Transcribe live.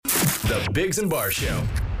The Biggs and Bar Show.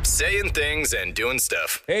 Saying things and doing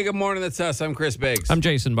stuff. Hey, good morning. That's us. I'm Chris Biggs. I'm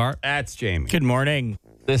Jason Bart. That's Jamie. Good morning.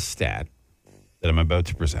 This stat that I'm about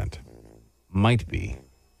to present might be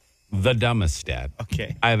the dumbest stat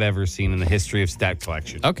Okay. I've ever seen in the history of stat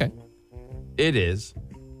collection. Okay. It is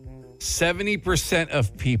 70%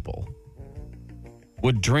 of people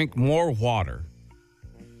would drink more water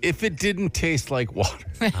if it didn't taste like water.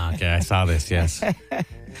 Okay, I saw this, yes.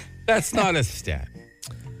 That's not a stat.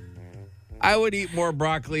 I would eat more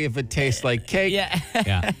broccoli if it tastes like cake.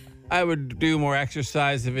 Yeah. I would do more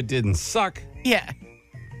exercise if it didn't suck. Yeah.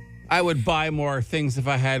 I would buy more things if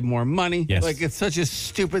I had more money. Yes. Like, it's such a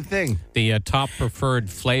stupid thing. The top preferred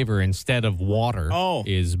flavor instead of water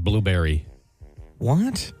is blueberry,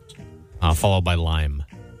 What? followed by lime.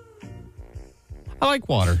 I like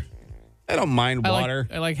water. I don't mind water.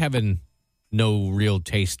 I like having no real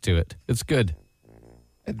taste to it. It's good.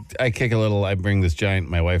 I kick a little.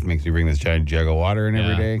 My wife makes me bring this giant jug of water in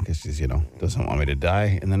every Yeah. day because she's, doesn't want me to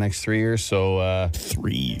die in the next 3 years. So,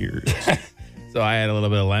 3 years. so I add a little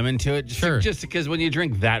bit of lemon to it. Sure. Just because when you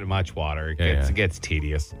drink that much water, it gets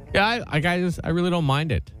tedious. Yeah, I really don't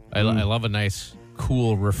mind it. I love a nice,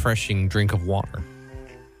 cool, refreshing drink of water.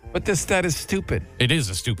 But this stat is stupid. It is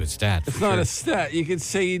a stupid stat. It's not a stat. You could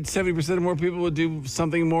say 70% more people would do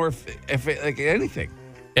something more if like anything.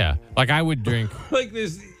 Yeah, like I would drink. Like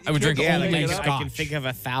there's. I would drink Yeah, only I scotch. can think of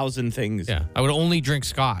 1,000 things. Yeah, I would only drink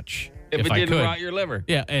scotch if it I didn't could. rot your liver.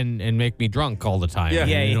 Yeah, and make me drunk all the time. Yeah.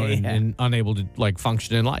 And unable to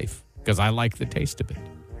function in life because I like the taste of it.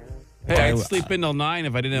 Hey, I'd sleep until 9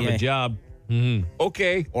 if I didn't have a job. Mm-hmm.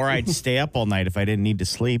 Okay. Or I'd stay up all night if I didn't need to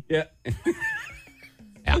sleep. Yeah.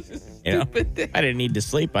 Yeah. You know? If I didn't need to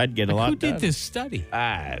sleep, I'd get a lot Who done. did this study?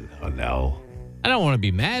 I don't know. I don't want to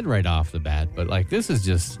be mad right off the bat, but this is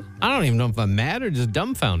just, I don't even know if I'm mad or just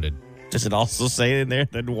dumbfounded. Does it also say in there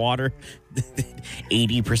that water,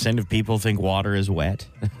 80% of people think water is wet?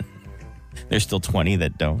 There's still 20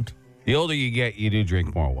 that don't. The older you get, you do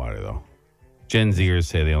drink more water, though. Gen Zers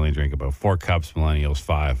say they only drink about 4 cups, millennials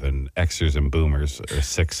 5, and Xers and boomers are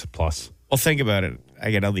 6 plus. Well, think about it. I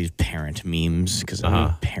get all these parent memes because I'm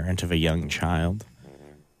a parent of a young child.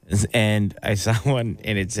 And I saw one,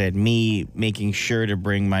 and it said, me making sure to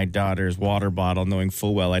bring my daughter's water bottle, knowing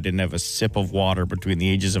full well I didn't have a sip of water between the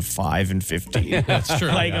ages of 5 and 15. That's true.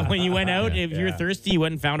 When you went out, if you're thirsty, you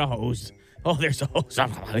went and found a hose. Oh, there's a hose.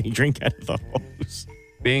 I'm not letting you drink out of the hose.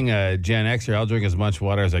 Being a Gen Xer, I'll drink as much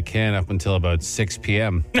water as I can up until about 6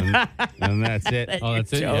 p.m. And that's it. Oh,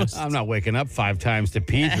 that's it? Yes. I'm not waking up 5 times to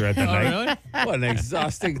pee throughout the night. Really? What an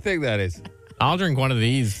exhausting thing that is. I'll drink one of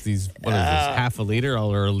these. What is this, half a liter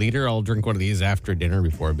or a liter? I'll drink one of these after dinner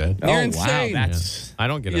before bed. You're insane. That's I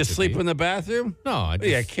don't get You up to sleep pee. in the bathroom? No, I What are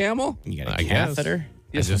you, a just, camel? you got a I guess. catheter.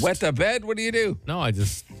 You just wet the bed? What do you do? no, I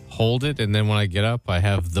just hold it, and then when I get up, I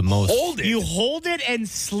have the most. Hold it. You hold it and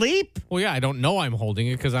sleep? Well, yeah, I don't know I'm holding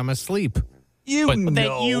it because I'm asleep. You know.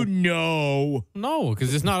 That you know. No,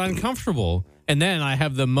 because it's not uncomfortable. And then I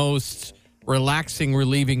have the most relaxing,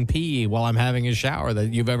 relieving pee while I'm having a shower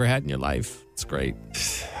that you've ever had in your life. It's great.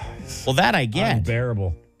 Well, that I get.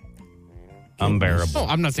 Unbearable. Unbearable. Oh,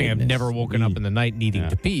 I'm not saying I've never woken up in the night needing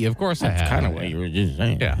to pee. Of course I have. Kind of what you were just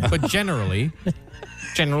saying. Yeah, but generally,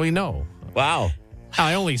 no. Wow.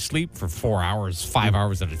 I only sleep for 4 hours, 5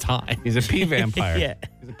 hours at a time. He's a pee vampire. Yeah.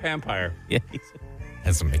 He's a vampire. Yeah.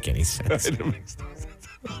 Doesn't make any sense. It makes no sense.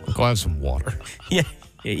 Go have some water. Yeah.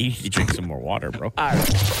 Yeah, you should drink some more water, bro. On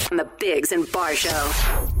the Biggs and Bar Show.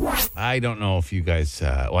 I don't know if you guys,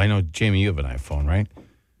 I know, Jamie, you have an iPhone, right?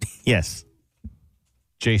 Yes.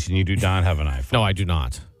 Jason, you do not have an iPhone. No, I do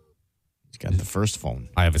not. He's got the first phone.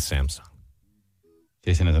 I have a Samsung.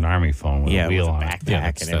 Jason has an Army phone with a With wheel a on backpack it. Yeah,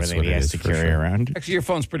 and that's everything what he it has is to for carry sure. around. Actually, your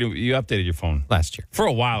phone's you updated your phone. Last year. For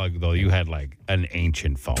a while ago, you had like an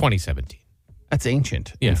ancient phone. 2017. That's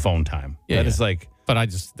ancient Yeah. in phone time. Yeah, That yeah. is like, But I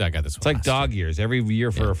got this one. it's like last dog year. years. Every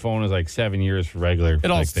year for a phone is like 7 years for regular. It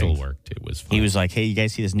all like, still things. worked. It was fun. He was like, hey, you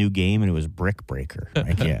guys see this new game? And it was Brick Breaker.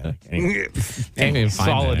 Like, yeah. Anyway. Can't even find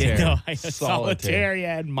Solitaire. that. No, Solitaire,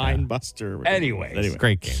 yeah, and Mindbuster. Anyways.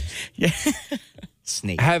 Great game. Yeah.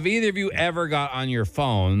 Snake. Have either of you ever got on your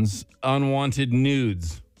phones unwanted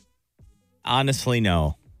nudes? Honestly,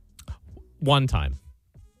 no. One time.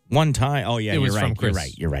 One time. Oh, yeah, It you're was right. from You're Chris.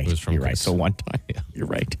 right. You're right. It was from You're right. Chris. So one time. Yeah. You're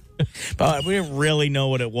right. But we didn't really know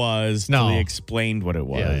what it was No. until he explained what it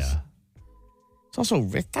was. Yeah. It's also,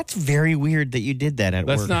 that's very weird that you did that at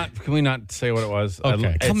Let's work. not, can we not say what it was?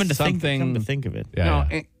 Okay. It's Come to something, think of it. Yeah. No,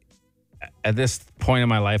 yeah. at this point in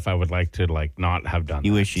my life, I would like to not have done.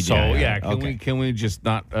 You that. wish you So did. yeah, Okay. can we just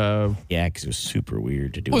not? Yeah, because it was super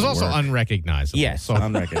weird to do. It was at also work. unrecognizable. Yes, So,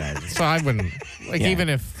 unrecognizable. so I wouldn't, Yeah. even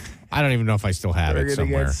if I don't even know if I still have We're it gonna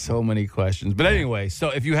somewhere. get so many questions. But anyway, so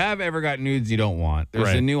if you have ever got nudes you don't want, there's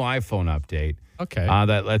a Right. new iPhone update. Okay.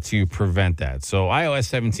 That lets you prevent that. So iOS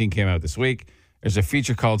 17 came out this week. There's a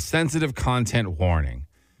feature called sensitive content warning.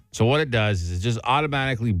 So what it does is it just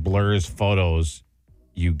automatically blurs photos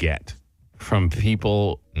you get from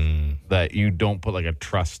people that you don't put like a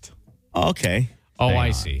trust, Okay. Oh, Hang I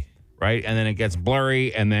on. see. right? And then it gets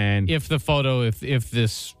blurry, and then If the photo, if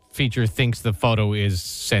this feature thinks the photo is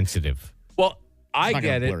sensitive. well, I not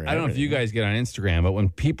get gonna it. blur I don't know if you everything, guys get on Instagram, but when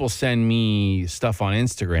people send me stuff on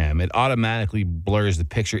Instagram, it automatically blurs the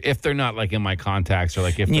picture if they're not like in my contacts or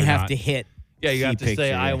like if And you they're have not, to hit. Yeah, you see have to say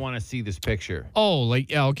picture, I yeah. want to see this picture. Oh,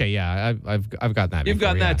 like yeah, okay, yeah, I've gotten that. You've before,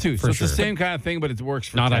 gotten yeah, that too. So for it's sure. the same kind of thing, but it works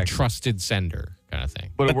for Not a text. trusted sender kind of thing.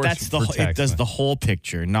 But it But works that's the for whole, it text. does the whole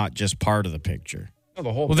picture, not just part of the picture. Oh,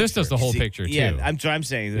 the whole Well, this picture. does the whole See, picture too. Yeah, I'm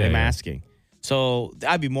saying. Yeah, I'm yeah. asking. So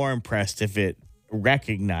I'd be more impressed if it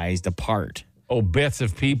recognized a part, bits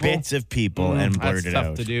of people. bits of people, and blurred That's it tough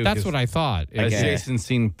out. to do. That's 'cause what I thought. As Okay. Jason's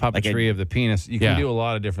seen puppetry of the penis, you can Yeah. do a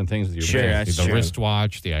lot of different things with your Sure, penis. that's the true.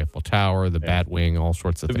 wristwatch, the Eiffel Tower, the bat wing, all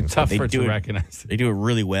sorts of It'd be things. tough They for it do to it- recognize. They do it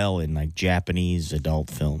really well in like Japanese adult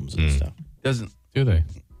films and stuff. Doesn't. Do they?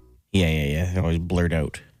 Yeah. They're always blurred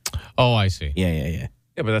out. Oh, I see. Yeah. Yeah,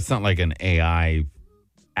 but that's not like an AI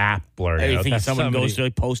app blurred You out. think That's someone somebody- goes to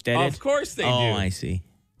like post edit? Of course they do. Oh, I see.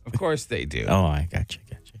 Of course they do. Oh, I gotcha.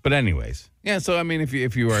 But anyways, yeah. So I mean, if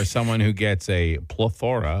you are someone who gets a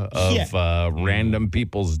plethora of random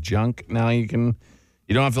people's junk, now you don't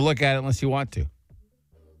have to look at it unless you want to.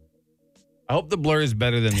 I hope the blur is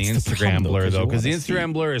better than the That's the Instagram problem, though, blur 'cause though, you because the wanna see.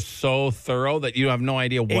 Instagram blur is so thorough that you have no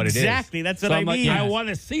idea what it is. Exactly, that's what So I I'm like, mean. I want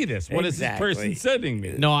to see this. What is this person Exactly. sending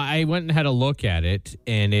me? No, I went and had a look at it,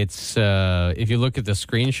 and it's if you look at the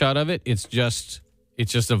screenshot of it, it's just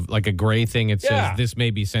like a gray thing. It Yeah. says this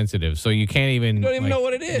may be sensitive, so you can't even. You don't even know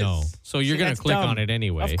what it is. No, so you're gonna That's click dumb. on it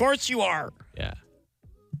anyway. Of course you are. Yeah.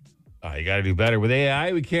 Oh, you got to do better with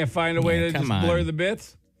AI. We can't find a way Yeah, to come just on. blur the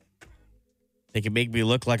bits. They can make me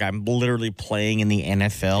look like I'm literally playing in the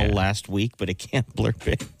NFL last week, but it can't blur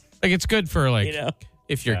it. Like it's good for like You know?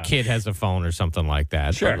 if your kid has a phone or something like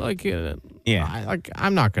that. Sure. But like Yeah.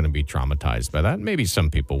 I'm not going to be traumatized by that. Maybe some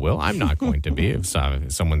people will. I'm not going to be if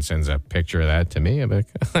someone sends a picture of that to me. I'm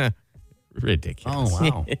like, ridiculous. Oh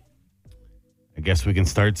wow. I guess we can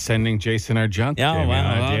start sending Jason our junk Oh, Jamie, wow.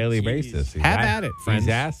 on a Oh, daily geez. basis. He's Have asked- at it, friends. He's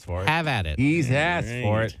asked for it. Have at it. He's asked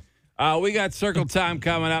for right. it. We got Circle Time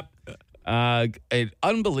coming up.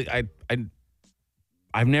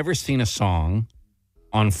 I've never seen a song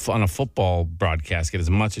on a football broadcast get as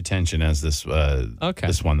much attention as this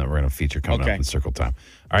this one that we're going to feature coming Okay. up in Circle Time.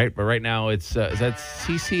 All right, but right now it's is that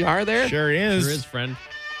CCR there? Sure is. Sure is, friend.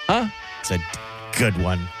 Huh? It's a good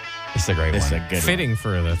one. It's a great It's one. a good Fitting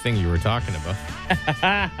for the thing you were talking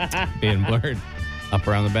about. Being blurred. Up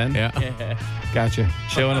around the bend. Yeah. Gotcha.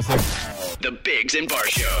 Showing us like. The Biggs and Bar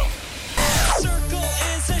Show. Circle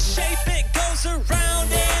is a shape, it goes around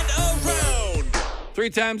and around. 3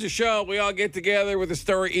 times a show, we all get together with a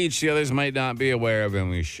story each the others might not be aware of, and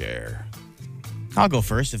we share. I'll go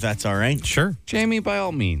first if that's all right. Sure. Jamie, by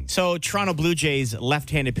all means. So Toronto Blue Jays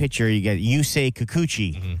left-handed pitcher, you get Yusei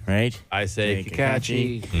Kikuchi, right? I say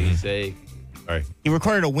Kakashi. Kakashi. You say. All right. He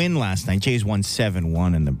recorded a win last night. Jays won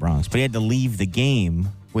 7-1 in the Bronx, but he had to leave the game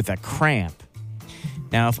with a cramp.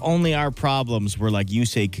 Now, if only our problems were like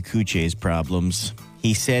Yusei Kikuchi's problems,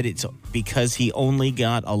 he said it's because he only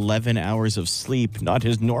got 11 hours of sleep, not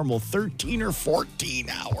his normal 13 or 14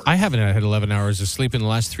 hours. I haven't had 11 hours of sleep in the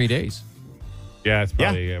last 3 days. Yeah, it's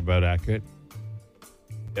probably about accurate.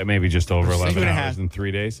 Yeah, maybe just over 11 2.5. hours in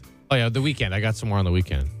 3 days. Oh yeah, the weekend. I got some more on the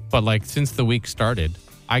weekend. But like since the week started,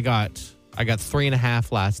 I got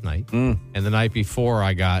 3.5 last night. And the night before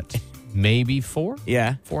I got maybe 4,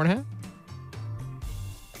 Yeah. 4.5.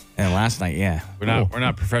 And last night, yeah. We're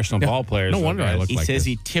not professional ball players. no though, wonder I guys. look He like says this.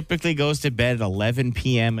 he typically goes to bed at 11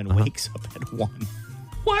 p.m. and wakes up at 1.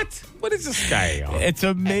 What? What is this guy on? It's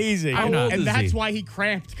amazing. How old is and that's he? why he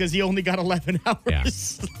cramped, because he only got 11 hours Yeah.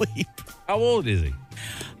 sleep. How old is he? He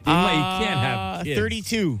can't have kids.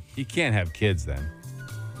 32. He can't have kids then.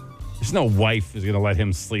 There's no wife who's going to let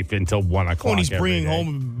him sleep until 1 o'clock. When he's every bringing day.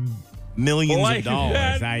 home millions Like of dollars.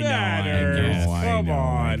 that I matters. know. Come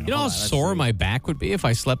on. You know how sore my back would be if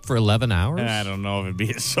I slept for 11 hours? I don't know if it'd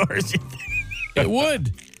be as sore as you think. It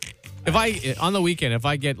would. If on the weekend, if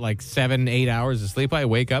I get like 7-8 hours of sleep, I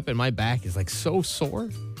wake up and my back is like so sore.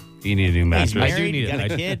 You need a new He's mattress. I do married, need got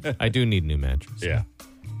it. a kid. I do need a new mattress. Yeah.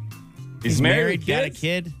 He's married, got a kids?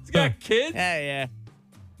 kid. He's got kids? Yeah.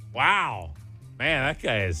 Wow. Man, that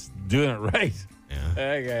guy is doing it right. Yeah.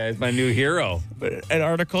 That guy is my new hero. But an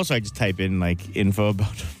article, so I just type in like info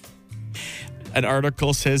about An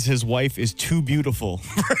article says his wife is too beautiful.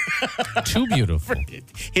 Too beautiful.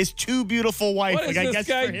 His too beautiful wife. What is I this guess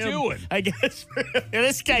guy for him, doing? I guess for him,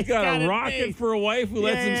 this guy Got a rocket for a wife who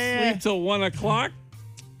lets him Yeah. sleep till 1 o'clock?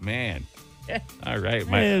 Man. All right.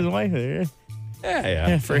 His wife. Yeah,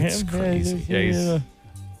 Yeah. for It's him. crazy. Yeah, he's-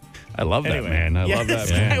 I love that Anyway. man. I love that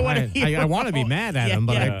Yes, man. I wanna be- I want to be mad at him,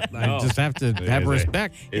 but I just have to have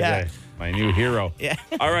respect. He's Yeah. my new hero. Yeah.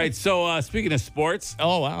 All right. So speaking of sports,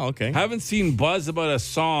 Oh, wow. Okay. haven't seen buzz about a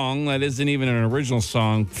song that isn't even an original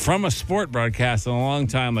song from a sport broadcast in a long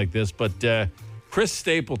time like this. But Chris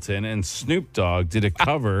Stapleton and Snoop Dogg did a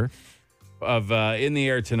cover of "In the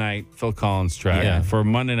Air Tonight," Phil Collins' track, Yeah. for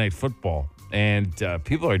Monday Night Football, and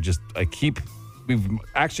people are just We've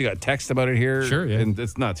actually got text about it here. Sure, yeah. And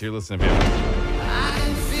it's nuts. Here, listen to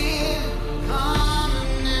it.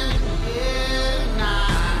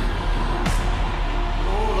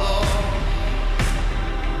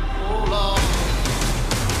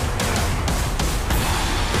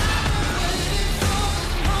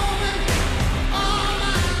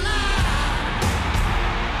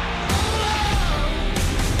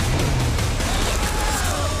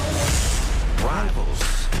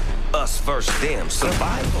 Rivals, us versus them,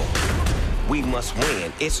 survival. We must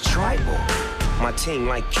win, it's tribal. My team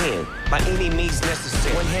like Ken, by any means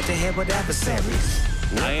necessary. One head to head with adversaries.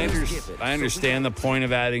 I understand the point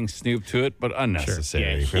of adding Snoop to it, but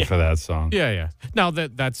unnecessary Yeah. for that song. Yeah. Now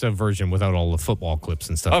that's a version without all the football clips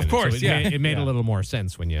and stuff. Of in it. course, it yeah. made a little more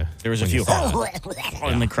sense when you. There was a when few you saw it.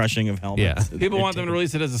 on the crushing of helmets. Yeah. People want them to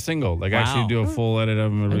release it as a single, like Wow. actually do a full edit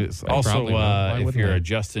of them. and release. I Also, probably will. Why if wouldn't you're I? a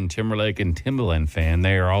Justin Timberlake and Timbaland fan,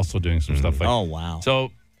 they are also doing some stuff like Oh, wow.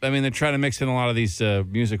 So, I mean, they're trying to mix in a lot of these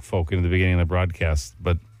music folk into the beginning of the broadcast.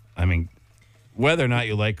 But, I mean, whether or not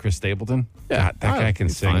you like Chris Stapleton, God, that guy can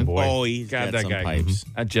he's sing, fine. boy. Oh, he's God, got that some guy pipes.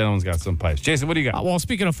 That gentleman's got some pipes. Jason, what do you got? Well,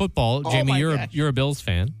 speaking of football, Jamie, my you're gosh. a Bills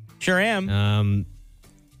fan. Sure am.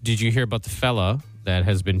 Did you hear about the fella that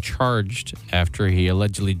has been charged after he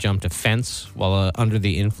allegedly jumped a fence while under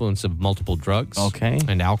the influence of multiple drugs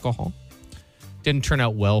and alcohol? Didn't turn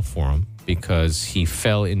out well for him because he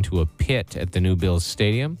fell into a pit at the new Bills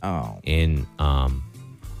stadium. Oh. And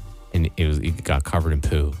it got covered in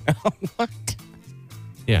poo. What?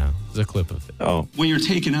 Yeah, there's a clip of it. Oh. When you're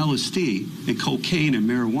taking LSD and cocaine and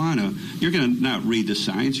marijuana, you're going to not read the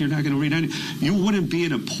signs. You're not going to read any. You wouldn't be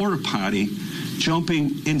in a porta potty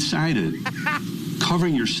jumping inside it,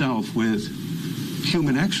 covering yourself with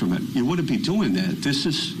human excrement. You wouldn't be doing that. This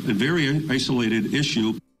is a very isolated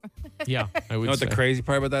issue. Yeah, I would You know what say. the crazy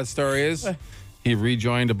part about that story is? He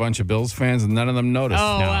rejoined a bunch of Bills fans, and none of them noticed.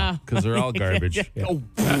 Oh, wow. Because they're all garbage. Oh.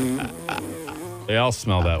 They all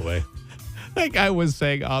smell that way. That guy was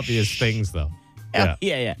saying obvious things, though.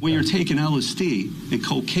 Yeah. When you're taking LSD and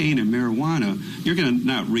cocaine and marijuana, you're going to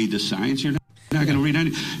not read the signs. You're not going to read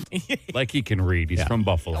any. Like he can read. He's from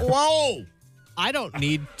Buffalo. Whoa. I don't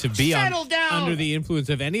need to be Settle down. under the influence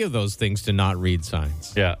of any of those things to not read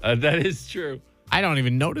signs. Yeah, that is true. I don't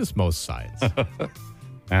even notice most signs.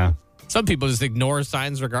 Yeah. Some people just ignore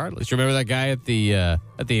signs regardless. You remember that guy at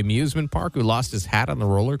the amusement park who lost his hat on the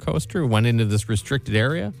roller coaster, went into this restricted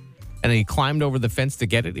area, and he climbed over the fence to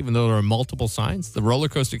get it, even though there were multiple signs. The roller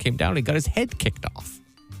coaster came down and he got his head kicked off.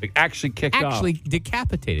 Like actually kicked off. Actually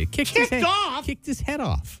decapitated. Kicked his head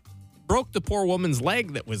off. Broke the poor woman's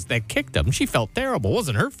leg that kicked him. She felt terrible. It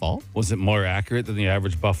wasn't her fault. Was it more accurate than the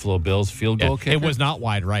average Buffalo Bills field goal kicker? It was not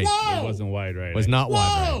wide right. It wasn't wide right. It was not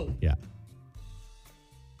wide right. Yeah.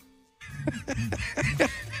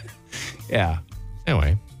 Yeah.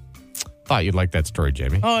 Anyway, thought you'd like that story,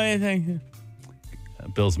 Jamie. Oh, I think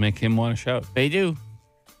Bills make him want to shout. they do.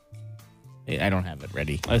 I don't have it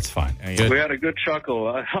ready. That's fine. Good. We had a good chuckle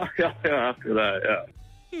after that,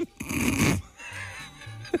 yeah.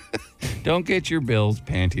 Don't get your Bills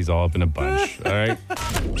panties all up in a bunch, all right?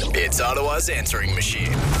 It's Ottawa's answering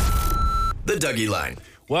machine. The Dougie Line.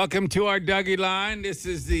 Welcome to our Dougie Line. This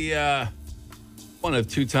is the one of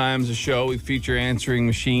two times a show we feature answering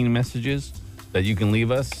machine messages that you can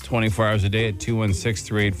leave us 24 hours a day at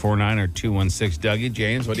 216-3849 or 216-Dougie.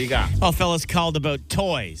 James, what do you got? Well, fellas called about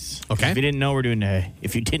toys. Okay. If you didn't know, we're doing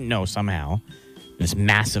if you didn't know somehow, this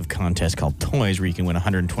massive contest called Toys where you can win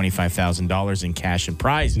 $125,000 in cash and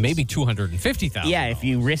prizes. Maybe 250,000. Yeah, if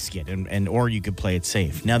you risk it, and or you could play it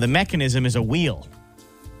safe. Now, the mechanism is a wheel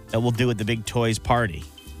that we'll do at the big Toys party.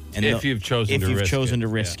 And If you've chosen to risk chosen it, to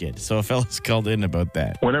risk yeah. it. So a fella's called in about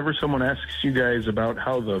that. Whenever someone asks you guys about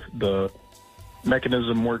how the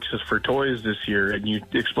mechanism works is for toys this year, and you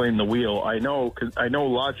explain the wheel, I know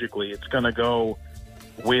logically it's going to go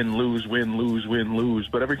win, lose, win, lose, win, lose.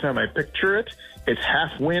 But every time I picture it, it's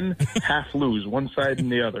half win, half lose, one side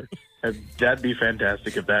and the other. That'd be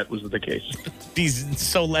fantastic if that was the case. He's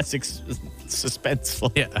so less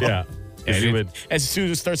suspenseful. Yeah. As soon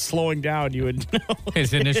as it starts slowing down, you would know.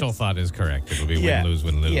 His initial thought is correct. It'll be Yeah.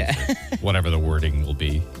 win, lose, Yeah. whatever the wording will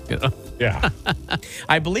be. You know? Yeah.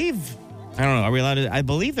 I believe, I don't know, are we allowed to? I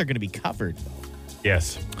believe they're going to be covered.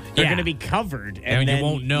 Yes. They're Yeah. going to be covered. And then you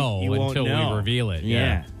won't know you won't until know. we reveal it.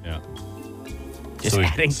 Yeah. Yeah. Just so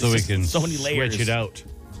adding we can so many layers. switch it out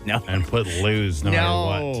No. and put lose no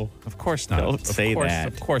matter what. Of course not. Don't say that.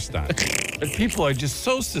 Of course not. But people are just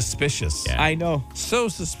so suspicious. Yeah. I know. So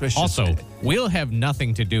suspicious. Also, we'll have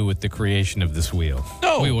nothing to do with the creation of this wheel.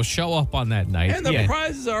 No. We will show up on that night. and the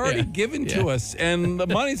prizes are already given to us, and the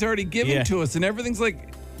money's already given Yeah. to us, and everything's like,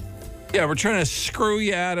 yeah, we're trying to screw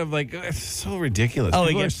you out of like, it's so ridiculous. Oh,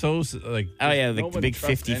 People yeah. are so like, Oh, yeah, the no one big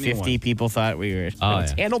trusts 50-50 anyone. people thought we were. Oh,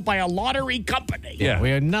 it's yeah. handled by a lottery company. Yeah. We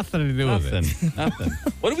had nothing to do with it. Nothing. Nothing.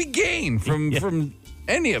 What do we gain from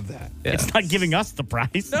any of that? It's not giving us the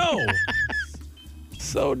prize. No.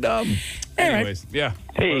 So dumb. Anyways, yeah.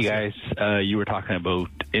 Hey guys, you were talking about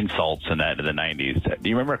insults and that in the 90s. Do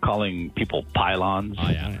you remember calling people pylons? Oh,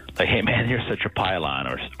 yeah. Like, hey man, you're such a pylon,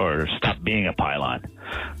 or stop being a pylon.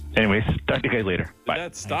 Anyways, talk to you guys later. Bye.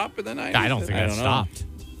 Did that stop in the 90s? I don't think that know. stopped.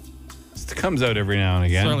 It comes out every now and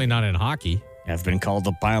again. Certainly not in hockey. I've been called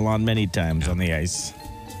a pylon many times on the ice.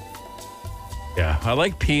 Yeah, I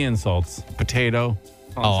like pea insults. Potato.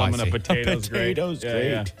 Oh, I Someone a see. potato's great. Potato's Yeah, great.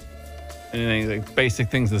 yeah. Anything like basic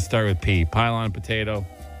things that start with P. Pylon, potato,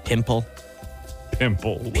 Pimple.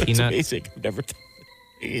 pimple. It's Peanut. basic. Never.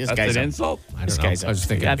 This That's guy's an up. insult? I This don't know. guy's I was up.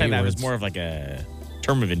 thinking I think that was B-words. more of like a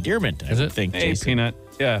term of endearment. I Is would it? think. Hey, Jason. Peanut.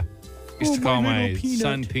 Yeah. Used to call my little peanut.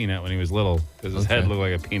 son Peanut when he was little because his head Okay. looked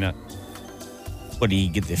like a peanut. What do you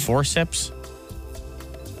get? The forceps?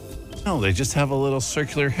 No, they just have a little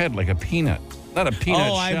circular head like a peanut. Not a peanut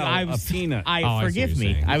shell, a peanut. Oh, I see what forgive you're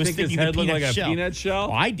me. saying. I was think his thinking head the looked peanut like a shell. peanut shell?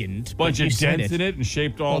 Well, I didn't. Bunch but you of said dents in it and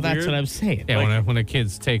shaped all Well, that's weird. what I'm saying. Yeah, when a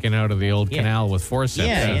kid's taken out of the old Yeah. canal with forceps,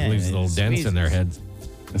 Yeah, it yeah, leaves it little dents in their squeezes. heads.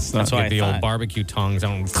 It's not That's why Get the I old thought. barbecue tongs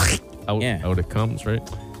out, Yeah. out it comes, right?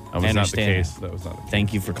 That was I not the understand. case. That was not the case.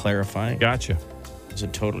 Thank you for clarifying. Gotcha. I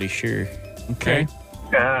wasn't totally sure. Okay.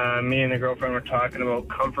 Me and the girlfriend were talking about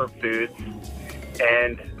comfort foods,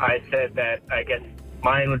 and I said that I guess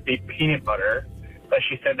mine would be peanut butter, but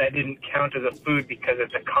she said that didn't count as a food because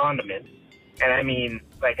it's a condiment. And I mean,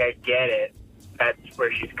 like, I get it. That's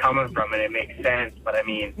where she's coming from, and it makes sense. But I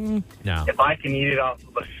mean, No. if I can eat it off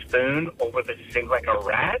of a spoon over the sink like a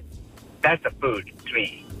rat, that's a food to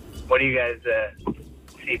me. What do you guys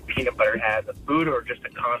see peanut butter as, a food or just a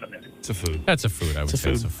condiment? It's a food. That's a food. I would It's a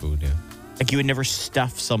say it's food. a food, yeah. Like you would never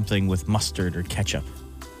stuff something with mustard or ketchup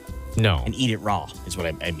No. and eat it raw, is what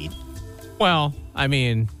I mean. Well, I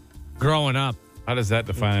mean, growing up, How does that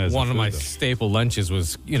define it as one a of food, my though? staple lunches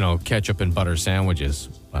was, ketchup and butter sandwiches.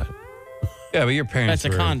 But Yeah, but your parents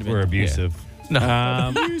That's a condiment. were abusive. no,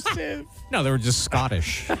 Abusive. no, they were just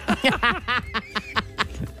Scottish.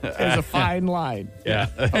 There's a fine line. Yeah.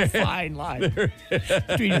 A fine line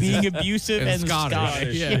between being abusive and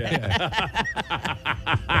Scottish. Yeah.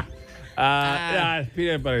 Yeah,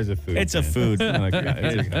 peanut butter is a food. It's a man. food. You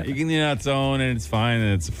can eat it on its own, and it's fine,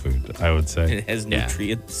 and it's a food, I would say. It has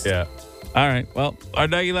nutrients. Yeah. All right. Well, our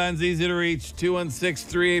Dougie line's easy to reach.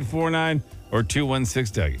 216-3849 or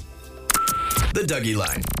 216-DOUGIE. The Dougie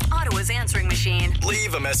Line. Ottawa's answering machine.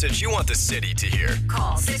 Leave a message you want the city to hear.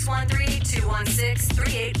 Call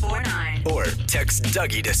 613-216-3849. Or text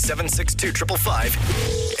Dougie to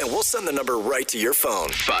 762-555 and we'll send the number right to your phone.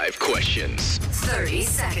 5 questions. 30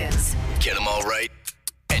 seconds. Get them all right,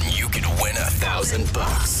 and you could win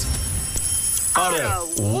 $1,000. Auto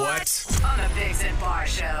What? On the Biggs and Bar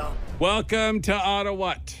Show. Welcome to Auto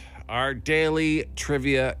What, our daily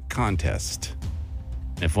trivia contest.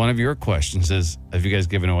 If one of your questions is, have you guys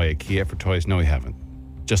given away a Kia for toys? No, we haven't.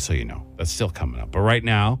 Just so you know, that's still coming up. But right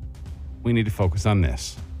now, we need to focus on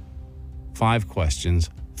this. 5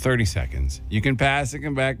 questions, 30 seconds. You can pass and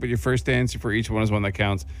come back, but your first answer for each one is one that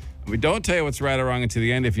counts. And we don't tell you what's right or wrong until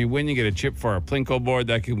the end. If you win, you get a chip for our Plinko board.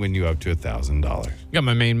 That can win you up to $1,000. Got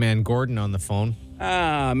my main man Gordon on the phone.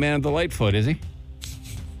 Ah, man of the Lightfoot, is he?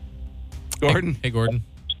 Gordon? Hey, Gordon.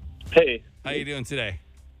 Hey, How you doing today?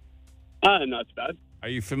 not too bad. Are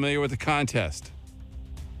you familiar with the contest?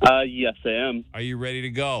 Yes, I am. Are you ready to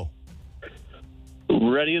go?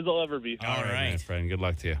 Ready as I'll ever be. All right, my friend. Good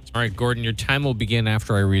luck to you. All right, Gordon, your time will begin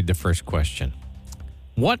after I read the first question.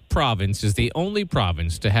 What province is the only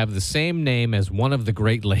province to have the same name as one of the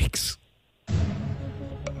Great Lakes?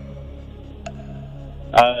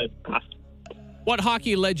 Pass. What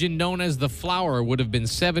hockey legend known as the Flower would have been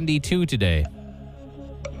 72 today?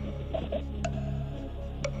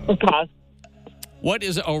 Pass. What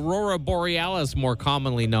is Aurora Borealis more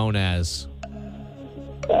commonly known as?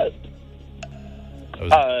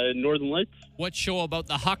 Northern Lights. What show about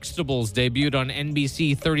the Huxtables debuted on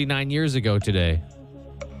NBC 39 years ago today?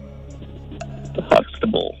 The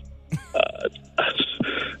Huxtable.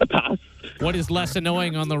 A pass. What is less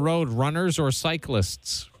annoying on the road, runners or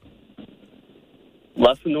cyclists?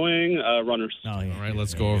 Less annoying, runners. All right,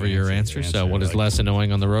 let's go over your answers. So, what is less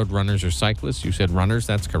annoying on the road, runners or cyclists? You said runners.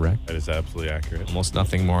 That's correct. That is absolutely accurate. Almost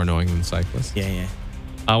nothing more annoying than cyclists. Yeah.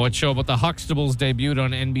 What show about the Huxtables debuted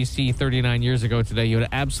on NBC 39 years ago today? You had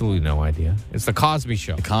absolutely no idea. It's The Cosby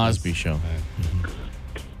Show. The Cosby Show.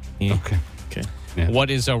 Yeah. Okay. Yeah. What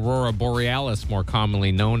is Aurora Borealis more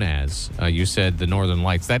commonly known as? You said the Northern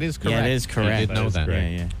Lights. That is correct. Yeah, it is correct. You did know that.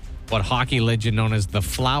 Yeah. What hockey legend known as the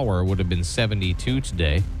Flower would have been 72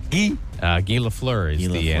 today? Guy Lafleur is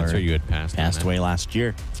the answer you had passed. Passed away last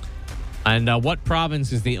year. And what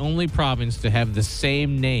province is the only province to have the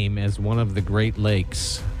same name as one of the Great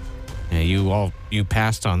Lakes? You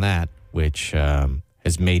passed on that, which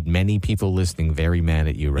has made many people listening very mad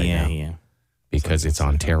at you right now. Yeah. Because it's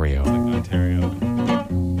Ontario. Ontario.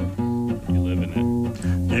 You live in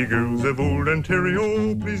it. Ye girls of old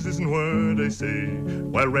Ontario, please listen what I say.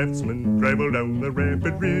 While raftsmen travel down the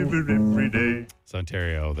rapid river every day. It's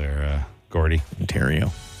Ontario there, Gordy. Ontario.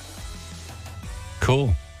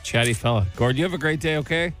 Cool. Chatty fella. Gord, you have a great day,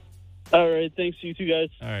 okay? All right. Thanks, you two guys.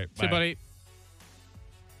 All right. See you, buddy.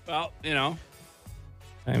 Well, you know.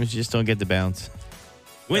 Sometimes you just don't get the bounce.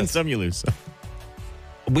 Win some, you lose some.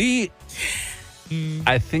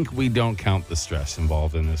 I think we don't count the stress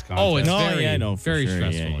involved in this contest. Oh, it's very for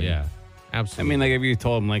sure. stressful. Yeah. Absolutely. I mean, like if you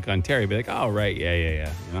told them like Ontario, be like, oh, right. Yeah.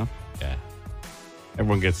 You know? Yeah.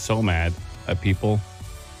 Everyone gets so mad at people.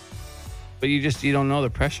 But you don't know the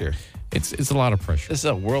pressure. It's a lot of pressure. This is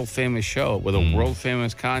a world famous show with a world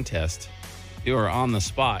famous contest. You are on the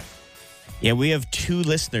spot. Yeah, we have 2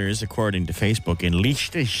 listeners, according to Facebook, in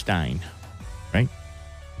Liechtenstein, right?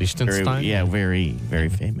 Liechtenstein? Very, very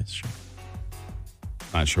famous show.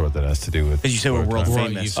 Not sure what that has to do with. Because you said we're world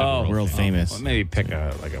famous. World famous. Well, maybe pick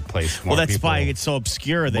a place. Well, that's why it's so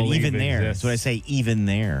obscure that even there. That's what I say, even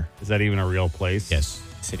there. Is that even a real place? Yes,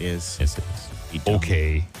 it is. Yes, it is.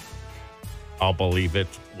 Okay. I'll believe it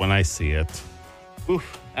when I see it.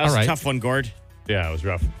 Oof. That was a tough one, Gord. Yeah, it was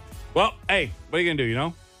rough. Well, hey, what are you going to do, you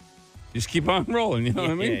know? Just keep on rolling, you know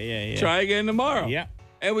what I mean? Yeah. Try again tomorrow. Yeah.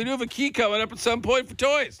 And we do have a key coming up at some point for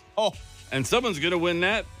toys. Oh. And someone's going to win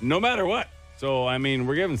that no matter what. So, I mean,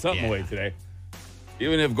 we're giving something away today.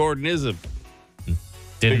 Even if Gordon is a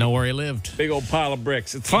Didn't know where he lived. big old pile of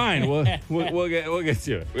bricks. It's fine. We'll get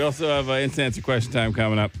to it. We also have instant answer question time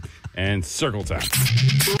coming up and circle time.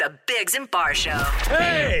 The Biggs and Bar Show.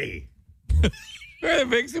 Hey! We're the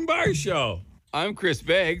Biggs and Bar Show. I'm Chris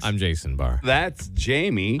Biggs. I'm Jason Barr. That's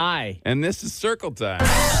Jamie. Hi. And this is Circle Time. A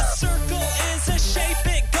circle is a shape,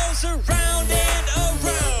 it goes around and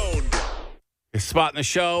around. Spot in the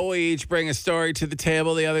show, we each bring a story to the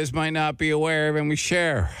table the others might not be aware of, and we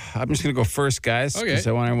share. I'm just going to go first, guys, because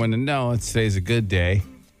I want everyone to know today's a good day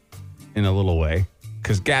in a little way,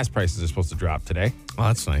 because gas prices are supposed to drop today. Oh,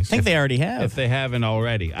 that's nice. I think they already have. If they haven't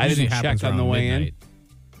already. I Usually didn't happens check on the around way midnight. in,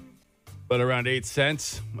 but around 8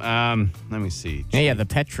 cents. Let me see. Yeah, the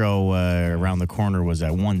Petro around the corner was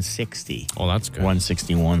at 160. Oh, that's good.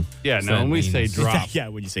 161. Yeah, So no, that when we say means- drop. Yeah,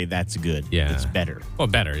 when you say that's good, Yeah. it's better. Well,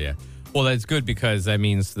 better, yeah. Well, that's good because that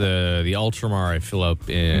means the Ultramar I fill up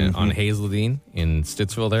on Hazeldean in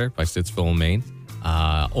Stittsville there, by Stittsville, Maine.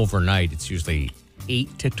 Overnight, it's usually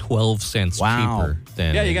 8 to 12 cents cheaper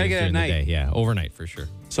than Yeah, you gotta get it at during the night. day. Yeah, overnight for sure.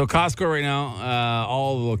 So Costco right now,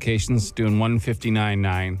 all the locations doing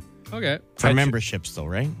 $159.9. Okay. For memberships, though,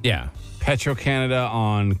 right? Yeah. Petro Canada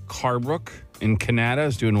on Carbrook in Canada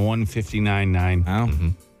is doing $159.9.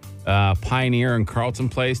 Wow. Pioneer and Carlton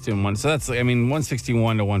Place doing one. So that's,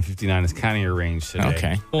 161 to 159 is kind of your range today.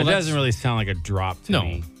 Okay. Well, it doesn't really sound like a drop to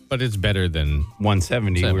me. But it's better than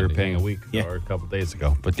 170 we were 70, paying yeah. a week or a couple days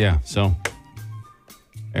ago. But yeah, so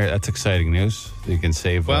that's exciting news. You can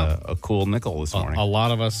save a cool nickel this morning. a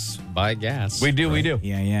lot of us buy gas. We do.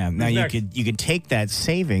 Yeah. Now Exactly. you could take that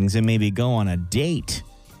savings and maybe go on a date,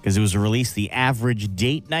 because it was released the average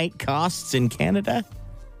date night costs in Canada,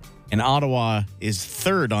 and Ottawa is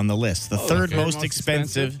third on the list, the third most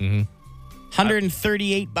expensive.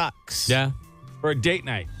 $138. Yeah. For a date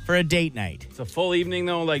night. For a date night. It's a full evening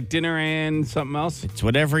though, like dinner and something else. It's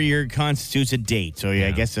whatever your constitutes a date. So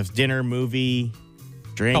I guess if dinner, movie,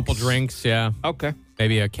 drinks. Couple drinks, yeah. Okay.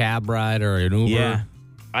 Maybe a cab ride or an Uber. Yeah.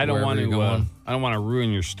 I don't Wherever want you're to. going. I don't want to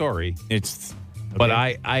ruin your story. It's. But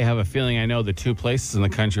I have a feeling I know the two places in the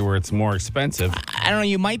country where it's more expensive. I don't know.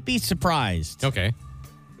 You might be surprised. Okay.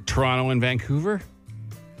 Toronto and Vancouver?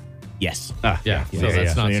 Yes. Yeah. So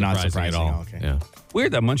that's not you're not surprising at all. Okay. Yeah.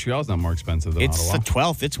 Weird that Montreal's not more expensive than It's Ottawa. the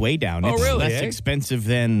 12th. It's way down. Oh, It's really, less eh? expensive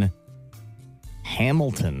than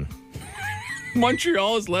Hamilton.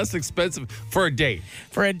 Montreal is less expensive for a date.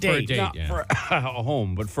 For a date. Not for a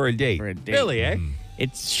home, but for a date. For a date. Really, eh?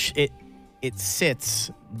 It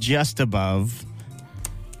sits just above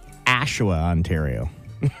Oshawa, Ontario.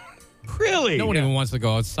 Really? No one even wants to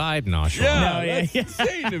go outside in Oshawa. Yeah, that's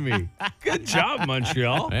insane to me. Good job,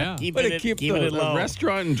 Montreal. Yeah. Way to keep the low.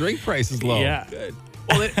 restaurant and drink prices low. Yeah. Good.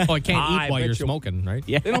 Well, I can't I eat while bet you're you- smoking, right?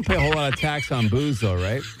 Yeah. They don't pay a whole lot of tax on booze, though,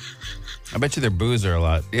 right? I bet you their booze are a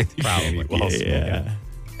lot. Probably. Yeah.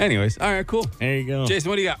 Anyways, all right, cool. There you go. Jason,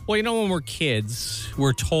 what do you got? Well, you know, when we're kids,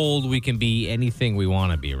 we're told we can be anything we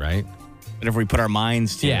want to be, right? But if we put our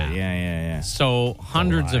minds to Yeah. it. Yeah. So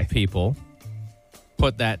hundreds lie. of people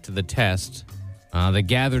put that to the test. They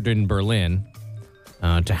gathered in Berlin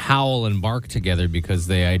to howl and bark together because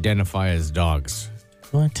they identify as dogs.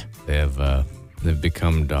 What? They've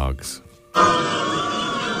become dogs.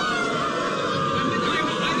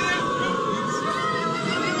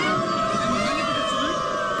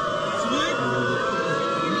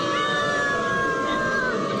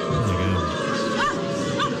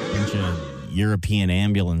 Bunch of European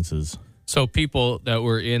ambulances. So people that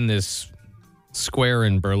were in this square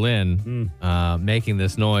in Berlin making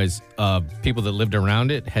this noise, people that lived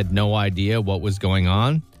around it had no idea what was going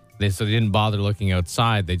on. So they didn't bother looking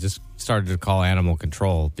outside. They just started to call animal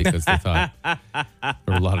control because they thought there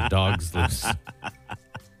were a lot of dogs loose.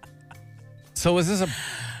 So is this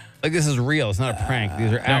this is real? It's not a prank.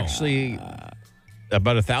 These are actually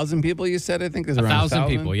about 1,000 people, you said? I think there's around 1,000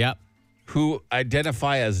 people, yep. who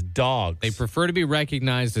identify as dogs. They prefer to be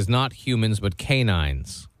recognized as not humans, but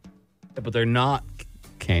canines. But they're not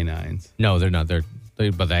canines. No, they're not.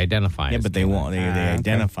 But they identify. Yeah, as but they won't. They okay.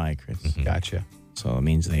 identify, Chris. Gotcha. So it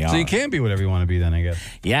means they are. So you can be whatever you want to be then, I guess.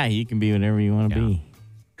 Yeah, you can be whatever you want to be.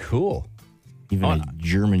 Cool. Even a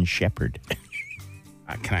German Shepherd.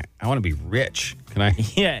 I want to be rich. Can I?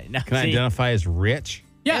 Yeah. No, Can I identify as rich?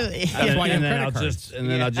 Yeah, that's why you have credit cards.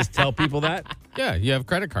 I'll just tell people that. Yeah, you have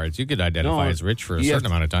credit cards. You could identify as rich for a you certain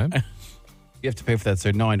have amount of time. You have to pay for that,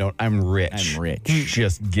 sir. No, I don't. I'm rich. I'm rich.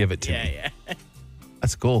 Just give it to me. Yeah.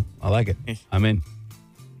 That's cool. I like it. I'm in.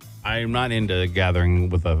 I'm not into gathering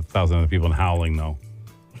with 1,000 other people and howling, though.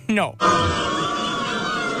 No.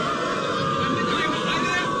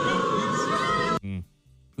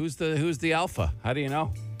 Who's the alpha? How do you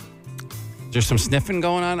know? Is there some sniffing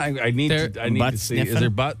going on? I need butt to see. sniffing? Is there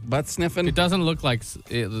butt sniffing? It doesn't look like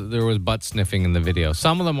there was butt sniffing in the video.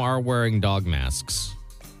 Some of them are wearing dog masks.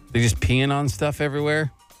 They just peeing on stuff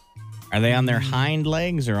everywhere? Are they on their hind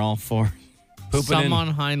legs or all four? Some on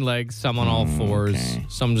hind legs, some on all fours,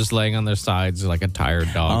 some just laying on their sides like a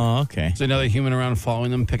tired dog. Oh, okay. Is there another human around following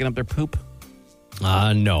them, picking up their poop?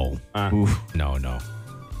 No. No.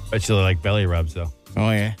 Bet you they like belly rubs, though.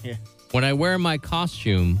 Oh, yeah. When I wear my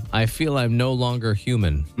costume, I feel I'm no longer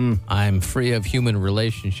human. I'm free of human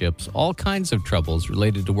relationships, all kinds of troubles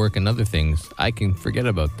related to work and other things. I can forget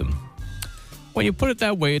about them. When you put it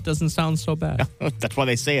that way, it doesn't sound so bad. That's why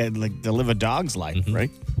they say it, like to live a dog's life, right?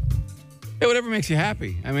 Yeah, whatever makes you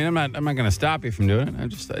happy. I mean, I'm not going to stop you from doing it. I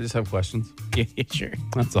just have questions. Yeah, sure.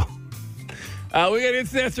 That's all. We got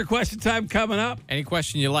instant answer question time coming up. Any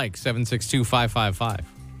question you like, 762-555.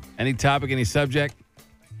 Any topic, any subject,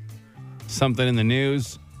 something in the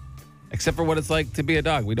news, except for what it's like to be a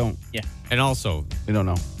dog. We don't. Yeah. And also, We don't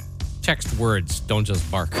know. text words, don't just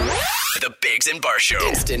bark. The Biggs and Bar Show.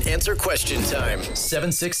 Instant answer question time.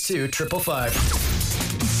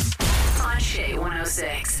 762-555. On Shea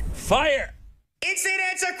 106. Fire! Instant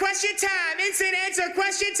answer question time. Instant answer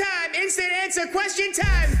question time. Instant answer question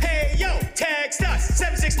time. Hey, yo, text us.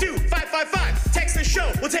 762-555. Text the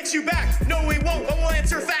show. We'll text you back. No, we won't, but we'll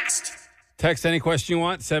answer fast. Text any question you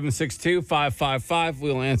want, 762-555.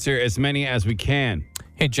 We'll answer as many as we can.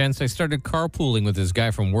 Hey, gents, I started carpooling with this guy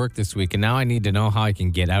from work this week, and now I need to know how I can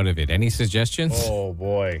get out of it. Any suggestions? Oh,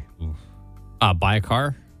 boy. Buy a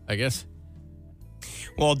car, I guess.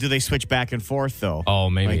 Well, do they switch back and forth, though? Oh,